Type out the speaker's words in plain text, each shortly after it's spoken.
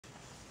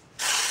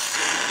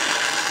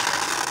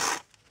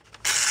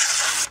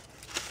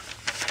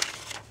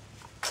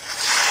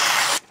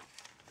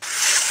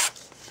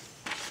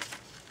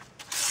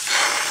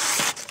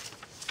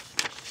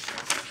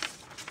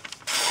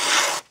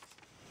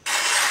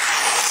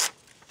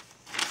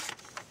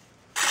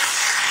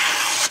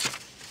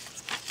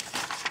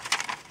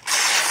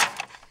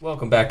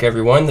Welcome back,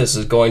 everyone. This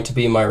is going to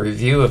be my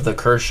review of the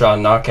Kershaw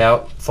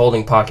Knockout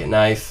folding pocket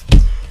knife.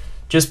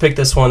 Just picked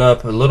this one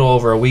up a little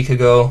over a week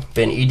ago.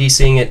 Been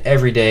EDCing it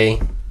every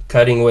day,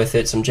 cutting with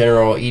it, some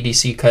general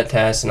EDC cut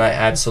tasks, and I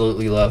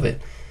absolutely love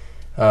it.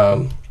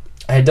 I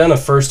had done a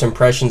first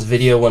impressions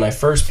video when I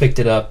first picked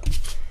it up,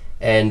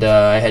 and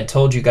I had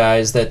told you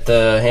guys that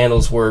the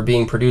handles were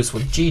being produced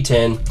with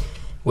G10,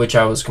 which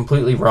I was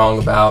completely wrong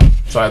about,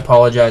 so I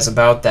apologize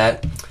about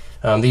that.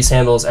 These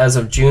handles, as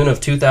of June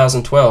of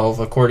 2012,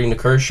 according to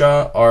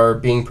Kershaw, are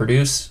being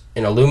produced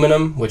in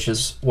aluminum, which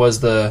was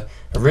the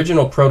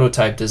original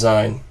prototype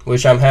design,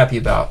 which I'm happy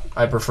about.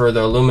 I prefer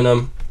the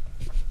aluminum.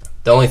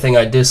 The only thing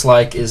I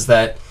dislike is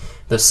that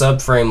the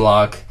subframe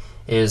lock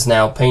is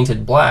now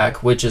painted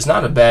black, which is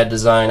not a bad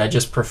design. I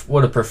just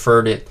would have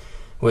preferred it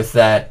with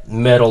that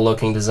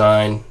metal-looking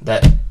design,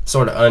 that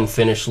sort of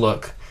unfinished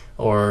look,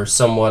 or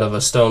somewhat of a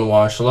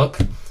stonewash look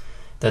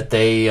that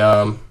they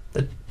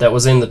that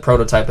was in the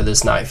prototype of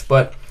this knife.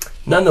 But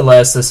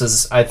nonetheless, this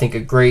is, I think, a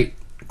great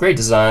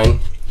design,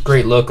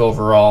 great look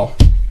overall.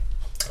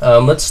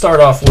 Let's start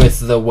off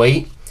with the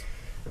weight.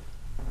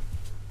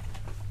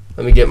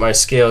 Let me get my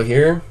scale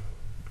here,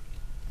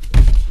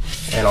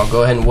 and I'll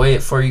go ahead and weigh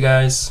it for you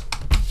guys.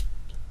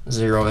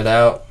 Zero it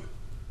out.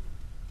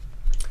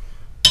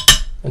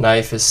 The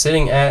knife is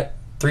sitting at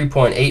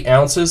 3.8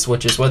 ounces,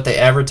 which is what they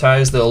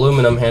advertise the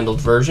aluminum handled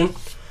version,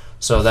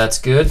 so that's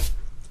good.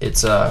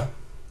 It's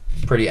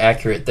pretty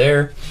accurate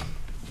there.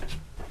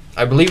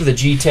 I believe the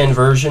G10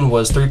 version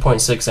was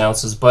 3.6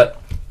 ounces,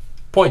 but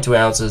 0.2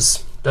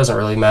 ounces doesn't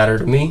really matter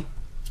to me.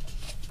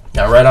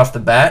 Now, right off the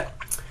bat,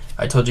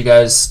 I told you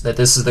guys that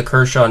this is the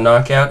Kershaw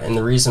Knockout, and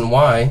the reason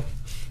why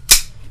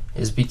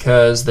is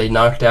because they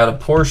knocked out a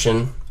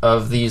portion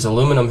of these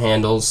aluminum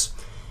handles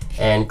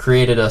and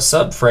created a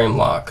subframe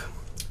lock.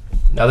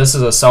 Now, this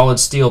is a solid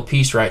steel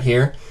piece right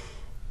here,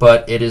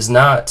 but it is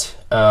not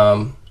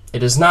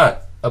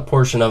a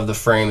portion of the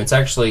frame. It's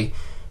actually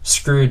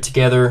screwed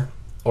together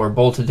or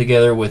bolted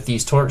together with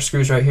these torque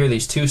screws right here,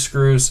 these two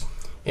screws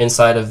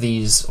inside of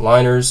these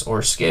liners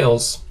or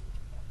scales.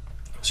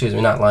 Excuse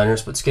me, not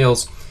liners, but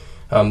scales.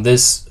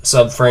 This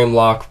subframe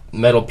lock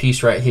metal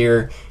piece right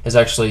here is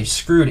actually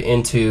screwed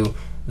into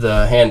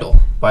the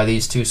handle by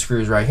these two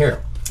screws right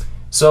here.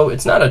 So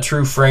it's not a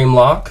true frame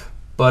lock,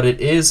 but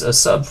it is a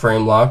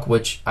subframe lock,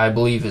 which I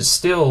believe is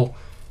still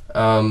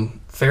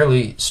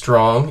fairly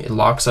strong. It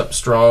locks up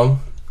strong,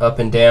 up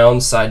and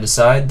down, side to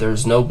side.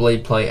 There's no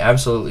blade play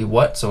absolutely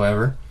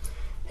whatsoever,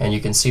 and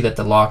you can see that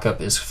the lockup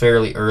is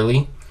fairly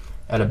early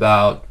at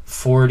about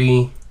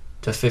 40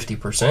 to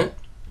 50%.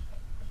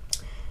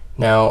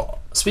 Now,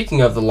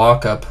 speaking of the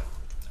lockup,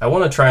 I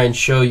want to try and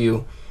show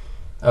you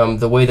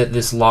the way that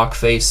this lock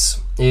face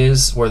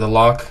is, where the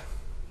lock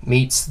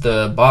meets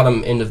the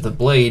bottom end of the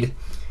blade.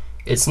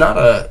 It's not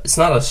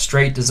a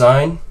straight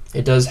design.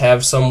 It does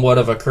have somewhat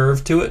of a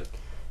curve to it,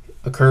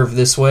 a curve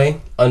this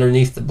way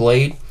underneath the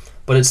blade,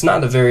 but it's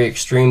not a very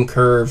extreme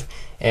curve,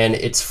 and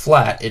it's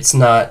flat. It's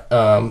not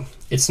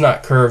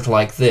curved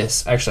like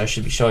this. Actually, I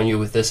should be showing you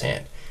with this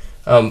hand.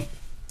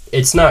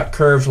 It's not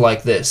curved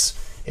like this.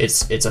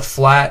 It's a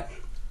flat,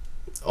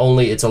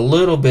 only it's a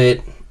little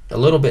bit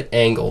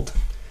angled.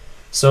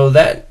 So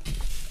that,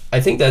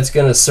 I think that's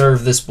going to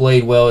serve this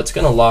blade well. It's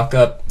going to lock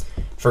up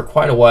for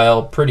quite a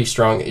while, pretty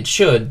strong. It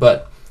should,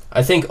 but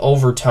I think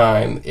over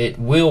time it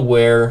will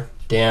wear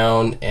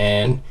down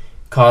and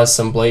cause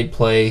some blade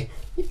play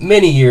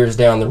many years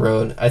down the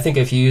road. I think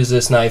if you use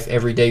this knife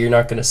every day, you're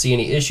not going to see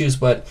any issues,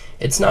 but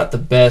it's not the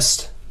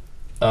best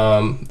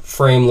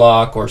frame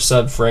lock or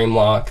subframe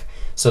lock,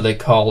 so they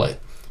call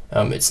it.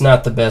 It's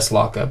not the best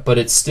lockup, but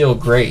it's still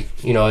great.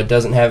 You know, it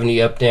doesn't have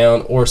any up,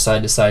 down, or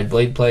side to side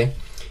blade play,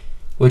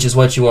 which is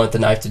what you want the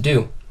knife to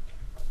do.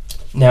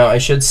 Now, I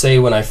should say,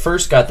 when I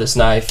first got this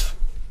knife,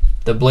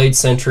 the blade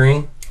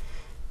centering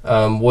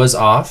was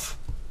off,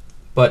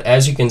 but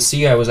as you can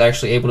see, I was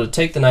actually able to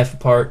take the knife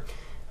apart,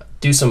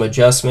 do some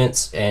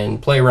adjustments,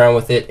 and play around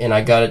with it, and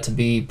I got it to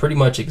be pretty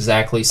much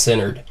exactly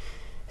centered.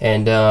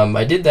 And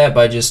I did that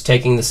by just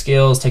taking the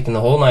scales, taking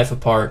the whole knife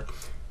apart,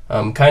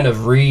 kind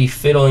of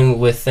re-fiddling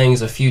with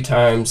things a few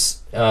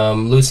times,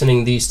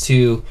 loosening these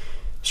two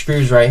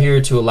screws right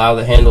here to allow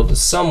the handle to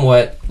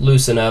somewhat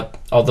loosen up,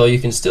 although you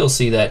can still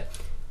see that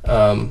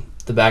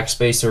the back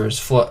spacer is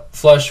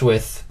flush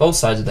with both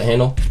sides of the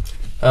handle,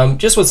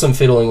 just with some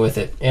fiddling with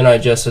it. And I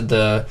adjusted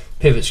the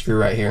pivot screw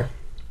right here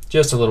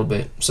just a little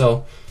bit.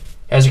 So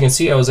as you can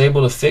see, I was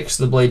able to fix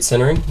the blade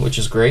centering, which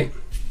is great.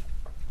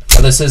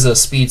 Now, this is a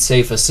speed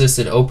safe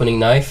assisted opening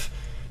knife,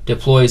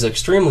 deploys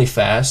extremely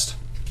fast,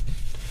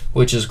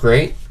 which is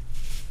great.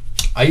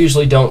 I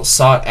usually don't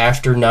sought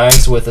after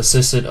knives with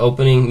assisted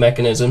opening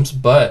mechanisms,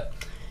 but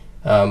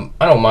I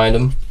don't mind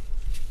them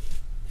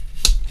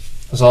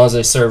as long as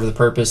they serve the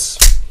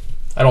purpose.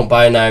 I don't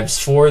buy knives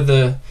for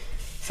the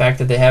fact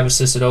that they have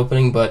assisted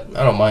opening, but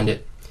I don't mind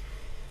it.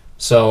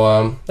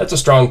 So that's a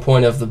strong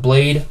point of the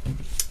blade.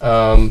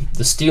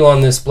 The steel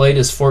on this blade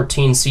is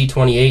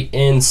 14C28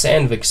 in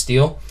Sandvik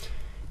steel,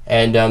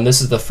 and this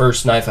is the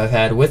first knife I've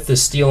had with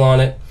this steel on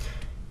it.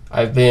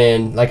 I've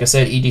been, like I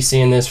said,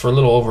 EDCing this for a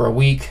little over a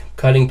week,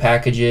 cutting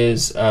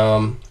packages,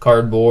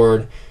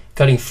 cardboard,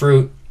 cutting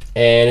fruit,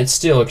 and it's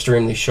still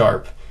extremely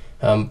sharp.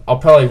 I'll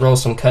probably roll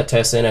some cut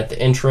tests in at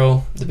the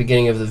intro, the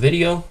beginning of the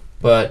video,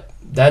 but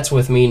that's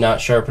with me not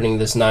sharpening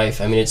this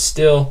knife. I mean, it's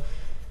still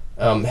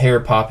hair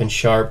popping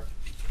sharp.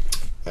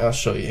 I'll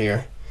show you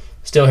here.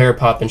 Still hair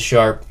popping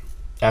sharp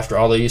after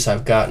all the use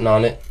I've gotten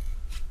on it.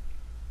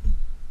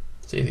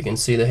 See if you can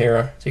see the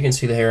hair. So you can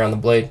see the hair on the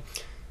blade.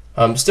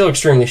 Still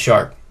extremely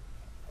sharp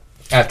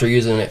after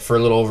using it for a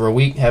little over a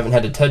week. Haven't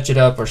had to touch it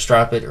up or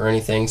strap it or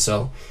anything,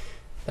 so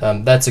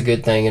that's a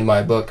good thing in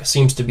my book.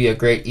 Seems to be a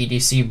great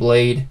EDC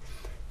blade,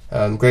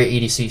 great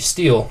EDC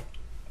steel,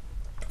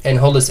 and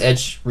hold its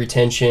edge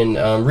retention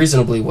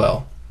reasonably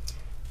well.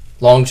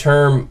 Long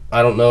term,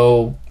 I don't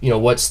know,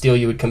 what steel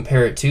you would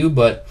compare it to,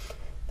 but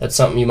that's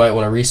something you might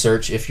want to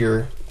research if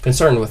you're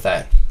concerned with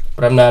that.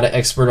 But I'm not an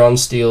expert on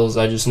steels.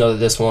 I just know that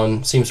this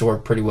one seems to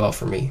work pretty well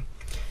for me.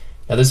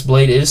 Now this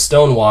blade is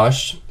stone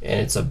washed, and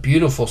it's a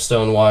beautiful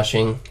stone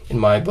washing in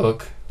my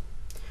book.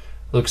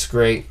 Looks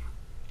great.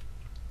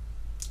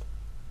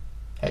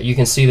 You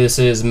can see this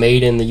is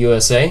made in the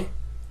USA,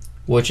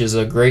 which is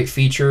a great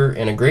feature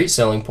and a great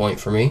selling point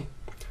for me.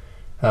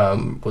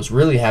 Was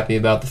really happy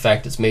about the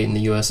fact it's made in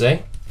the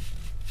USA.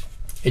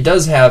 It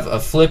does have a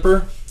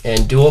flipper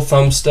and dual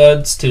thumb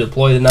studs to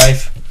deploy the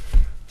knife,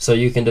 so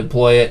you can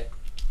deploy it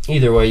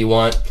either way you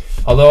want,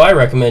 although I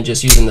recommend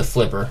just using the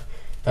flipper.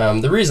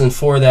 The reason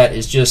for that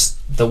is just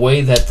the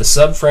way that the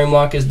subframe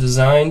lock is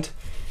designed.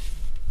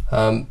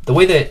 The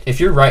way that if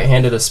you're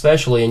right-handed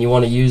especially and you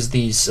want to use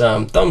these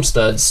thumb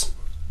studs,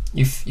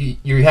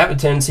 you have a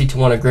tendency to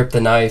want to grip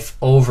the knife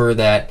over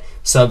that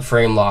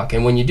subframe lock,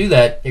 and when you do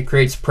that, it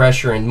creates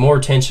pressure and more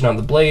tension on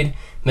the blade,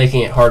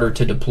 making it harder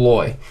to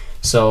deploy.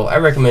 So I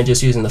recommend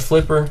just using the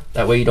flipper.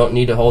 That way you don't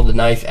need to hold the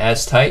knife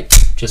as tight,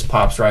 just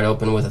pops right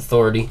open with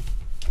authority.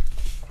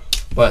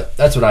 But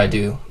that's what I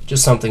do,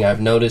 just something I've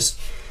noticed.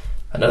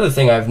 Another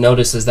thing I've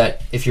noticed is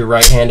that if you're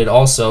right-handed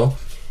also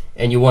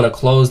and you want to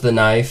close the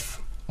knife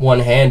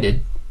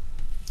one-handed,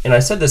 and I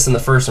said this in the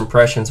first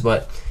impressions,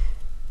 but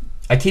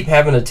I keep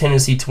having a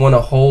tendency to want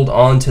to hold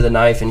on to the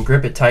knife and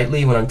grip it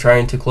tightly when I'm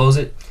trying to close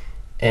it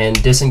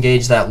and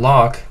disengage that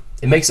lock.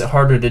 It makes it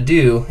harder to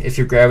do if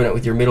you're grabbing it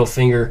with your middle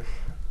finger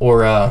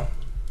or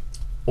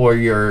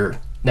your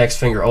next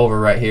finger over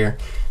right here.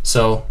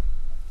 So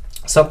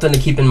something to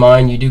keep in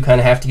mind, you do kind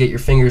of have to get your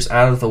fingers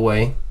out of the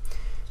way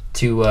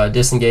to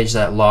disengage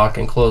that lock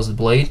and close the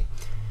blade,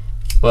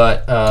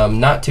 but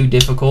not too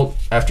difficult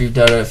after you've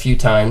done it a few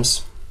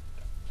times,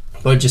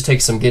 but it just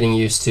takes some getting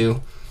used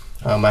to.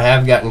 I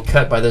have gotten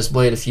cut by this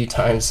blade a few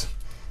times,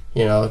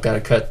 got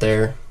a cut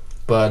there,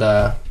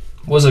 but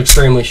was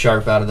extremely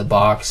sharp out of the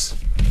box.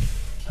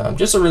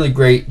 Just a really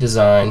great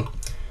design.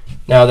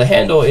 Now the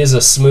handle is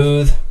a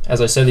smooth, as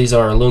I said, these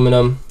are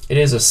aluminum. It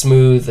is a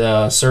smooth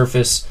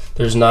surface.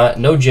 There's no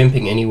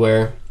jimping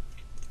anywhere,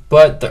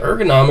 but the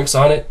ergonomics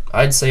on it,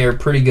 I'd say, are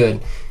pretty good.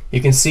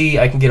 You can see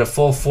I can get a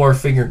full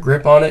 4-finger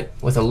grip on it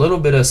with a little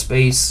bit of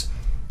space,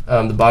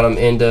 the bottom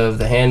end of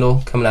the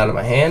handle coming out of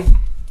my hand,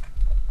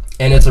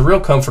 and it's a real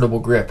comfortable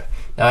grip.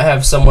 Now I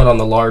have somewhat on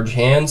the large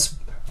hands.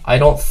 I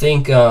don't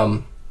think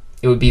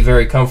it would be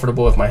very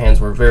comfortable if my hands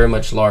were very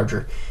much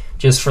larger,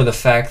 just for the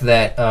fact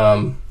that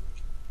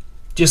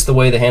just the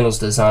way the handle's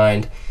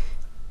designed,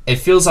 it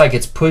feels like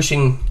it's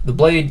pushing the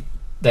blade.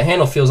 The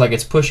handle feels like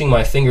it's pushing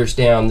my fingers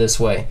down this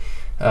way.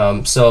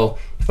 So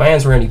if my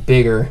hands were any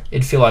bigger,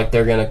 it'd feel like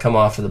they're going to come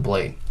off of the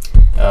blade.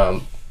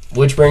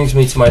 Which brings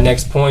me to my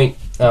next point.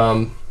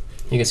 You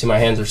can see my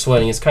hands are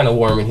sweating. It's kind of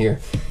warm in here,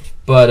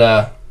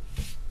 but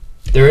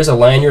there is a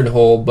lanyard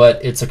hole,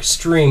 but it's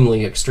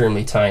extremely,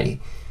 extremely tiny.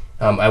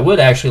 I would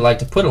actually like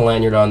to put a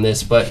lanyard on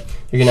this, but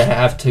you're going to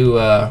have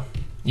to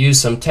use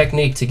some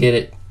technique to get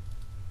it,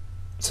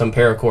 some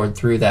paracord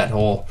through that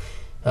hole.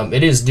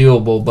 It is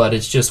doable, but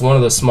it's just one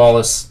of the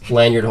smallest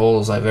lanyard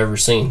holes I've ever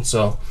seen,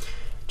 so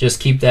just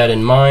keep that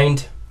in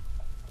mind.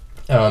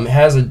 It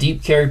has a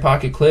deep carry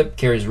pocket clip,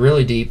 carries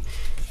really deep.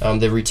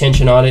 The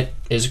retention on it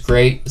is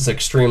great. It's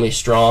extremely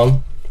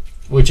strong,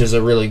 which is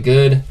a really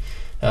good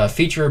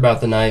feature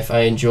about the knife.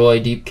 I enjoy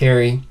deep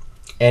carry,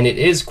 and it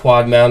is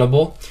quad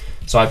mountable,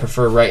 so I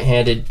prefer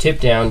right-handed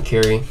tip down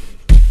carry,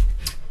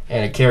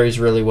 and it carries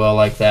really well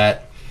like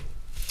that.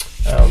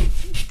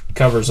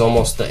 Covers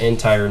almost the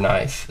entire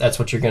knife. That's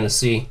what you're going to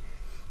see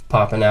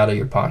popping out of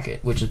your pocket,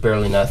 which is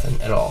barely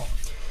nothing at all.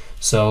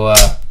 So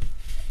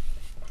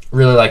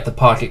really like the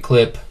pocket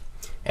clip.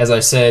 As I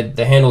said,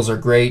 the handles are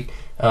great.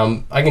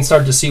 I can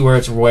start to see where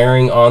it's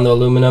wearing on the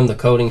aluminum. The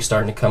coating's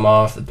starting to come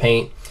off, the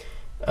paint.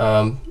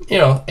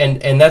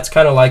 And that's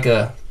kind of like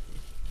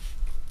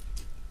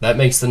that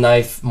makes the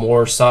knife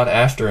more sought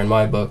after in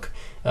my book.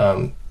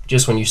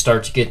 Just when you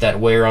start to get that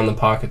wear on the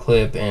pocket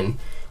clip and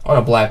on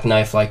a black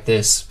knife like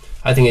this,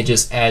 I think it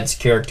just adds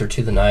character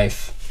to the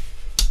knife.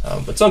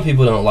 But some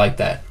people don't like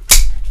that,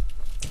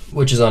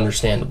 which is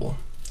understandable.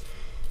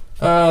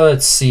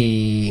 Let's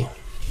see.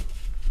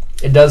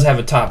 It does have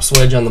a top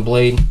swedge on the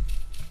blade,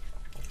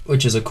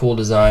 which is a cool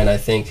design, I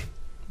think.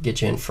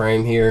 get you in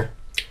frame here.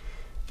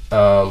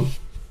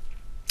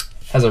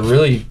 Has a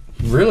really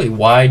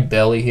wide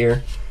belly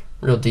here,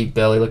 real deep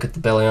belly. Look at the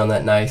belly on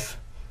that knife.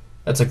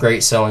 That's a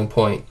great selling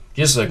point.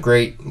 Just a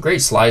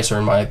great slicer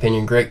in my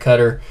opinion. Great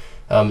cutter.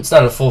 It's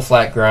not a full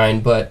flat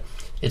grind, but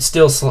it's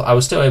still, I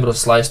was still able to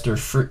slice through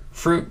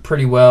fruit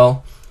pretty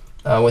well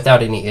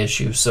without any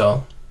issue.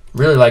 So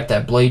really like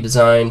that blade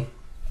design.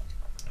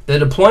 The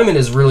deployment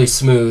is really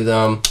smooth.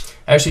 I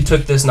actually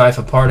took this knife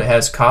apart. It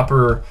has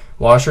copper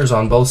washers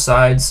on both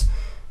sides.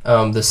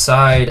 The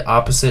side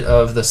opposite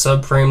of the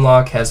subframe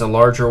lock has a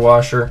larger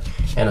washer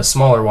and a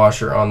smaller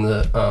washer on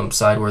the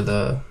side where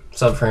the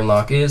subframe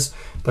lock is,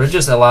 but it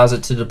just allows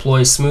it to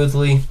deploy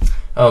smoothly.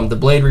 The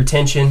blade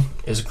retention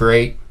is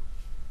great.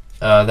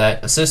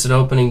 That assisted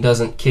opening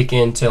doesn't kick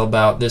in till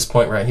about this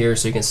point right here,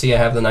 so you can see I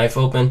have the knife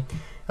open.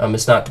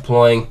 It's not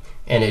deploying,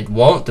 and it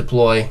won't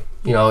deploy,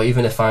 you know,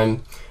 even if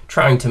I'm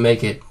trying to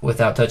make it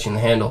without touching the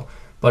handle.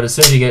 But as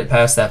soon as you get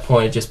past that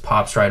point, it just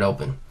pops right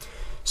open.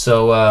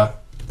 So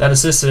that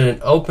assisted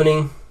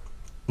opening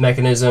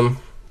mechanism,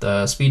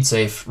 the speed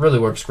safe, really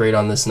works great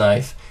on this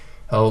knife,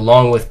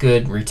 along with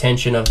good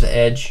retention of the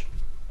edge.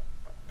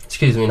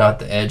 Excuse me, not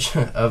the edge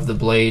of the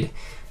blade.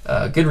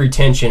 Good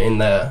retention in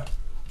the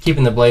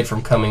keeping the blade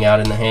from coming out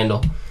in the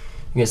handle.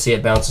 You can see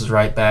it bounces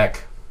right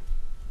back.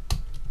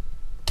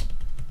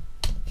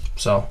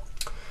 So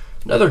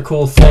another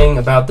cool thing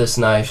about this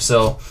knife.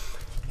 So,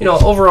 you know,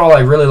 overall I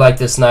really like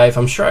this knife.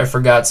 I'm sure I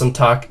forgot some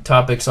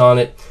topics on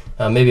it.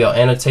 Maybe I'll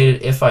annotate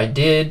it if I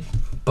did,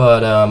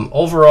 but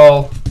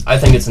overall I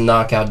think it's a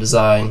knockout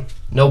design,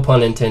 no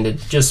pun intended.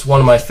 Just one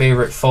of my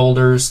favorite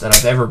folders that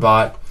I've ever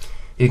bought.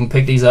 You can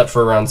pick these up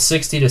for around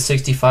 $60 to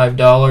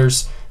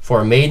 $65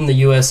 for a made in the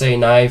USA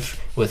knife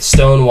with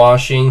stone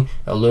washing,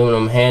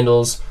 aluminum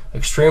handles,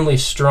 extremely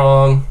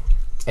strong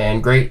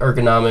and great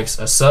ergonomics,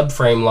 a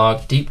subframe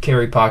lock, deep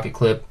carry pocket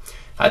clip.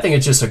 I think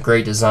it's just a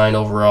great design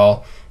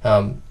overall.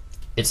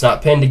 It's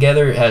not pinned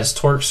together. It has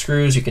torque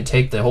screws. You can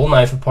take the whole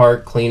knife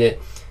apart, clean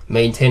it,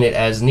 maintain it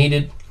as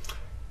needed.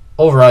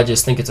 Overall, I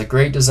just think it's a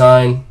great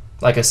design.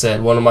 Like I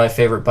said, one of my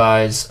favorite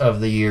buys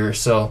of the year.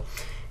 So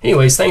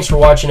anyways, thanks for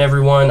watching,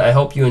 everyone. I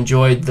hope you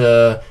enjoyed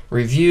the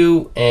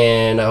review,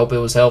 and I hope it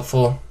was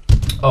helpful.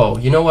 Oh,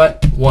 you know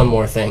what? One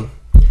more thing.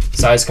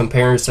 Size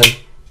comparison.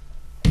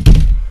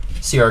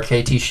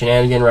 CRKT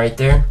shenanigan right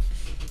there.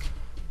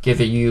 Give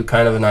you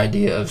kind of an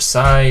idea of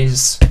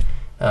size.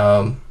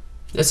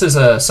 This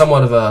is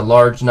somewhat of a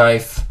large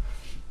knife,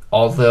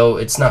 although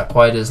it's not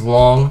quite as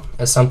long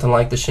as something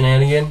like the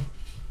shenanigan.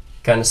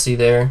 Kind of see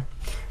there.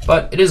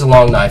 But it is a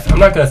long knife. I'm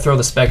not going to throw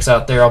the specs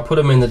out there. I'll put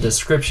them in the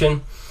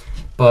description.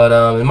 But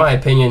in my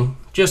opinion,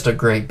 just a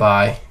great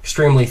buy.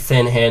 Extremely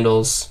thin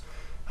handles.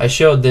 I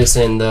showed this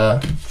in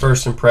the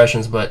first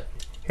impressions, but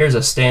here's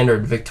a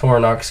standard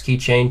Victorinox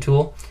keychain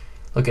tool.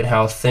 Look at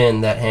how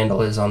thin that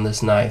handle is on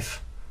this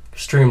knife.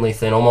 Extremely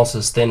thin, almost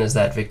as thin as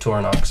that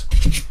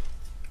Victorinox.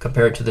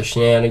 Compared to the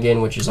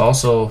shenanigan, which is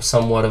also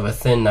somewhat of a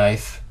thin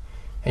knife,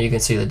 and you can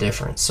see the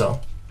difference.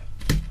 So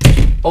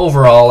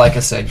overall, like I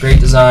said, great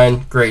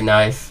design, great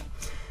knife.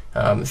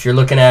 If you're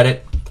looking at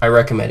it, I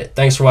recommend it.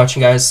 Thanks for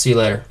watching, guys. See you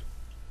later.